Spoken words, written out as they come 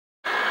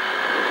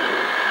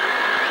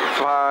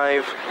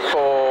5,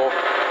 4,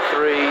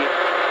 3,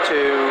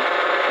 2,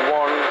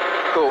 1,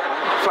 go.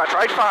 Flat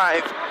right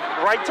 5,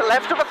 right to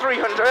left over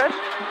 300,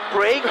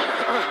 brake,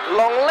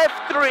 long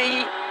left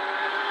 3,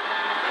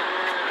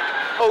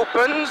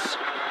 opens,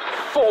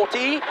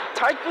 40,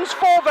 tightens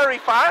 4 very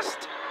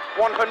fast,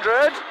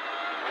 100,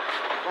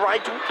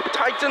 right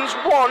tightens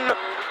 1,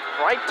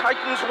 right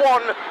tightens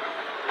 1,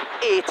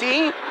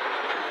 80,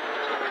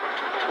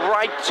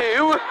 right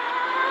 2,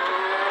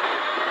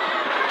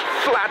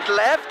 flat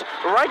left,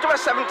 right over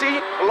 70,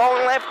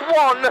 long left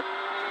 1,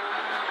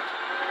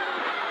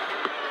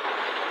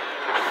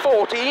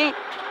 40,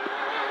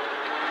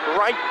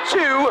 right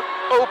 2,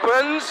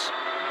 opens,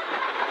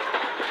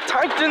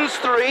 tightens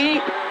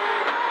 3,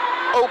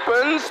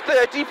 opens,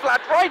 30,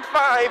 flat right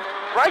 5,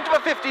 right over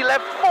 50,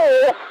 left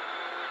 4,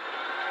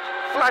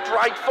 flat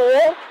right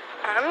 4,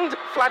 and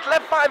flat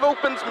left 5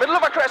 opens, middle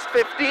of a crest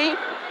 50,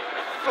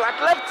 flat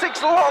left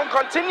 6 long,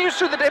 continues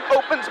through the dip,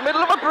 opens,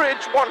 middle of a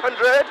bridge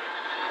 100,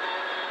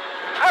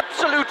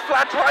 absolute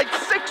flat right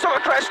 6 over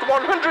crest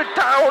 100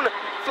 down,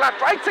 flat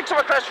right 6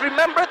 over crest,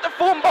 remember at the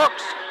foam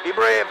box, be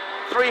brave,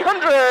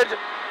 300,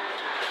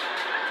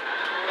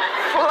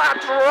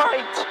 flat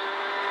right,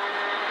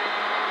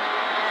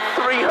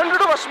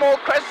 300 over small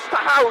crest to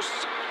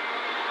house,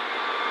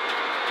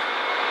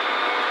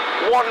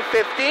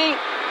 150,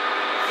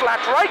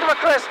 flat right over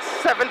crest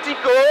 70,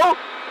 go,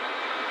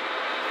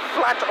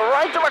 flat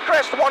right over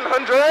crest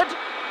 100,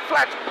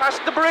 flat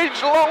past the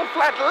bridge, long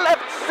flat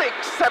left 6,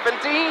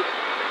 70,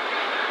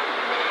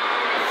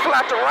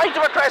 flat right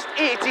over crest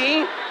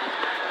 80,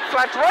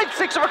 flat right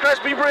 6 over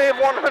crest, be brave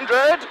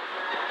 100,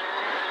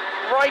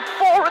 right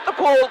 4 at the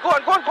pole, go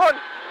on, go on, go on,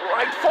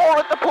 right 4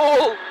 at the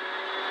pole,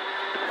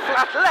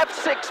 flat left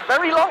 6,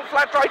 very long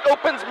flat right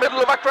opens, middle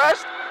of a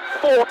crest,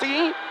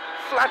 40,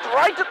 flat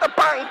right at the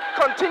bank,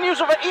 continues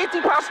over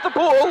 80 past the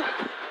pole,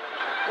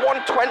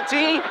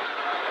 120,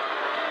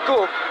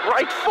 go,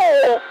 right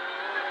 4,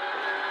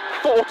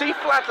 40,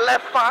 flat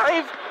left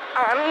 5,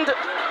 and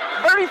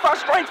very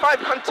fast right 5,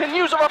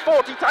 continues over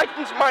 40,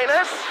 tightens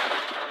minus,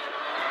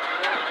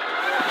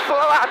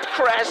 flat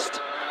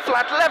crest,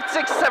 flat left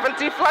 6,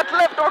 70, flat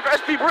left over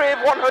crest, be brave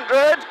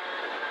 100,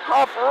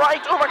 half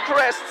right over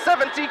crest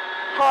 70,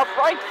 half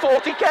right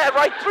 40, care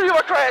right 3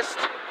 over crest,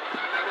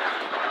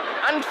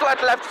 and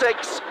flat left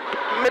 6,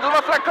 middle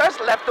of a flat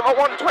crest, left over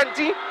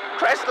 120,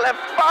 crest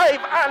left 5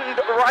 and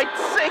right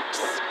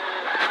 6,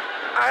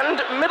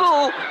 and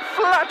middle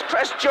flat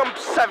crest jump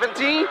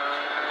 70,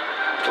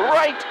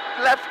 right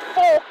left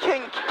 4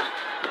 kink,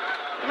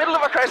 middle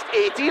of a crest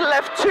 80,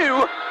 left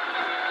 2,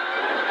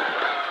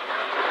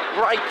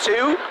 right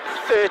 2,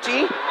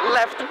 30,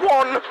 left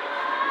 1,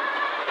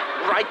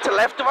 right to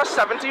left of a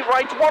 70,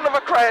 right 1 of a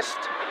crest,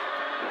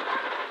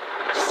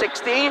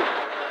 60,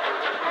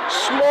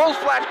 small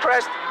flat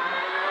crest,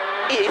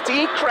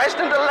 80, crest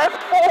into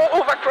left 4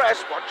 over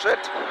crest, watch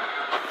it,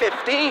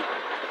 50,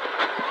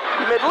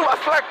 middle of a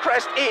flat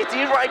crest,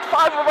 80, right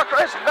 5 over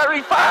crest,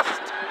 very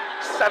fast,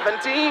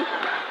 70,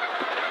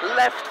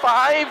 left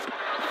 5,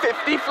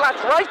 50, flat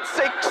right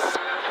 6,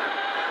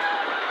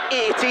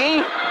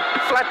 80,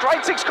 flat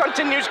right 6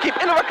 continues, keep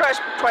in over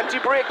crest, 20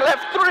 brake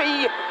left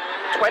 3,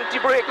 20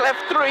 brake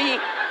left 3,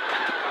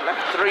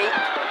 left 3,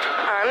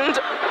 and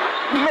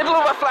middle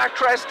of a flat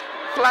crest,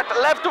 flat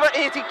left over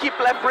 80, keep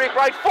left brake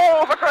right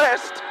 4 over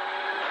crest,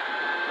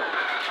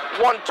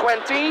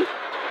 120,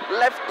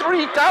 left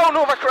 3 down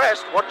over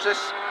crest, watch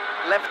this,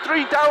 left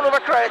 3 down over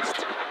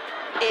crest,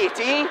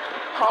 80,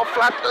 half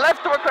flat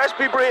left over crest,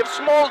 be brave,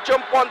 small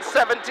jump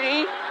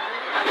 170,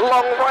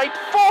 long right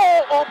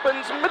 4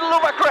 opens, middle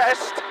over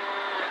crest,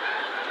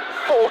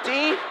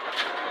 40,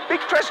 big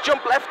crest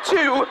jump left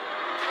 2,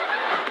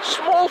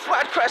 small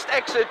flat crest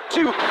exit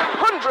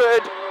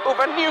 200,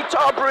 over New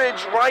Tar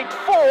Bridge, right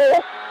 4,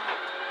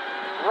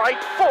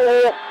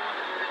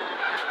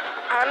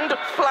 and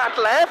flat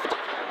left,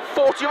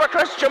 40 over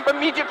crest, jump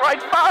immediate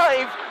right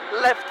 5,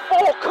 left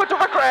 4, cut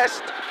over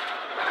crest,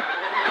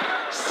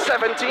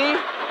 70,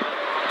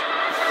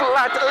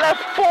 flat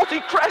left 40,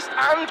 crest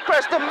and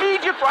crest,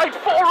 immediate right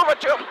 4 over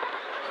jump,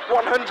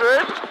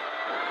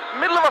 100,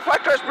 middle of a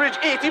flat crest bridge,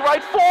 80,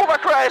 right 4 over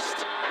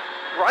crest,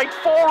 right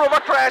 4 over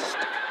crest,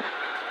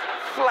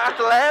 flat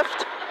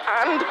left,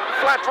 and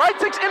flat right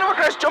 6 in over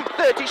crest, jump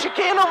 30,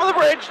 chicane over the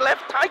bridge,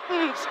 left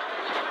tightens,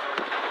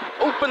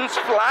 opens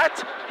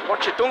flat,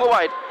 watch it, don't go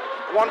wide,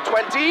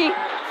 120,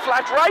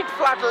 flat right,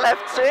 flat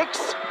left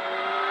 6,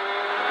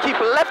 keep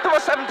left over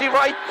 70,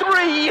 right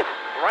 3,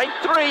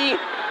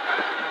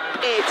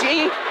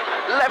 80,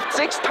 left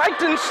 6,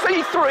 tightens,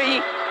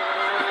 C3,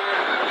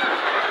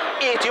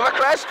 80 over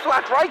crest,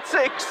 flat right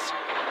 6,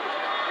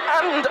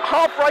 and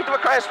half right over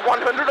crest,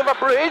 100 over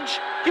bridge,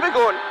 keep it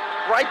going,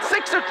 right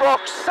 6 at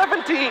rocks,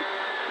 70,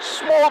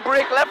 small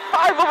brake, left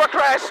 5 over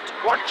crest,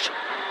 watch,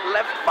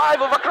 left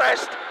 5 over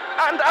crest,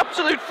 and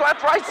absolute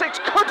flat right 6,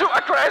 cut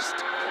over crest,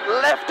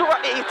 left over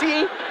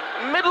 80,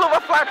 middle of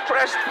a flat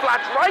crest, flat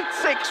right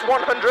 6,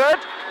 100,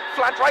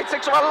 flat right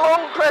 6 over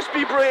long crest,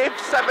 be brave,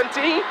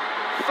 70,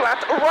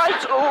 flat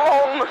right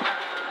long,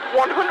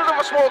 100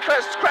 over small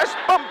crest, crest,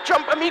 bump,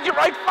 jump, immediate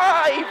right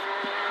 5.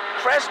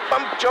 Crest,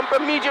 bump, jump,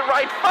 immediate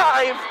right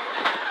 5.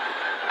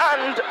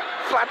 And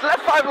flat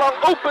left 5 long,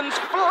 opens,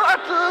 flat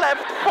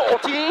left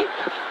 40,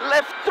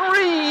 left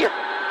 3,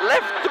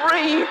 left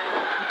 3,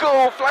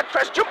 go, flat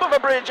crest, jump over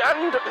bridge,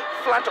 and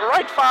flat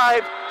right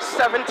 5,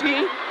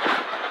 70.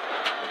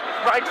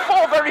 Right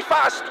 4 very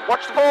fast,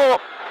 watch the 4.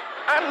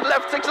 And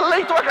left 6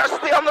 late over crest,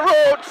 stay on the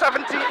road,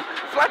 70.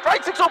 Flat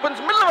right 6 opens,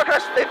 middle over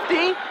crest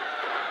 50.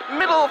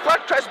 Middle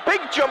flat crest,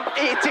 big jump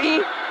 80.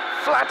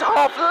 Flat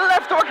half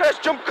left over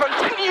crest, jump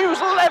continues,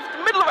 left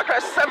middle over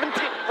crest 70.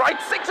 Right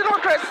 6 in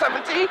over crest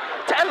 70.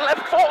 10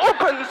 left 4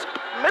 opens,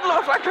 middle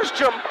over flat crest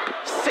jump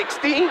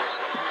 60.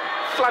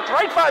 Flat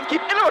right 5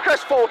 keep in over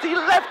crest 40.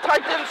 Left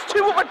tightens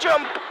 2 over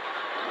jump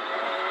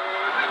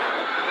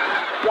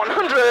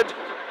 100.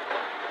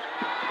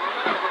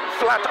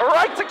 Flat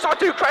right 6 over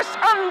 2 crest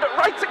and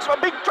right 6 for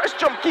big crest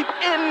jump, keep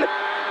in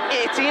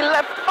 80,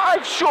 left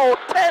 5 short,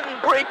 10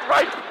 break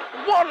right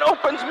 1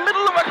 opens,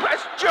 middle of a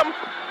crest jump,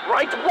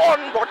 right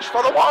 1, watch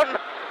for the 1,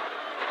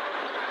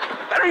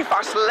 very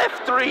fast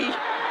left 3,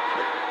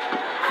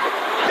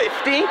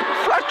 50,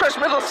 flat crest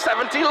middle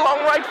 70, long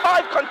right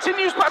 5,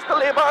 continues past the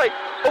lay-by,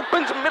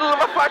 opens middle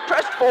of a flat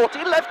crest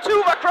 40, left 2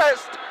 over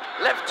crest,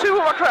 left 2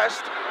 over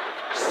crest,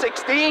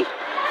 60,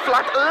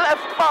 flat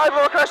left 5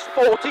 over crest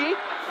 40,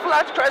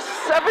 flat crest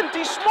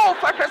 70, small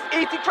flat crest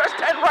 80, crest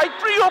 10 right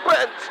 3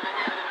 opens.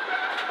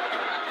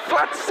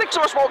 Flat 6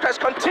 over small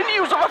crest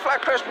continues over flat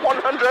crest 100.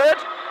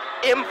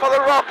 Aim for the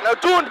rock. Now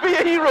don't be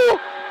a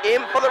hero.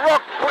 Aim for the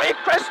rock. Break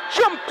crest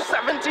jump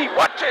 70.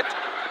 Watch it.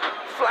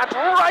 Flat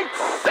right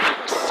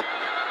 6.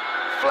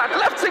 Flat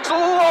left 6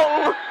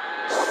 long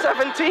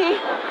 70.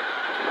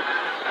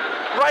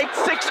 Right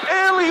 6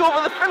 early over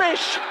the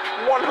finish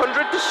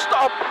 100 to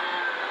stop.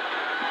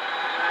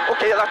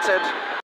 Okay, that's it.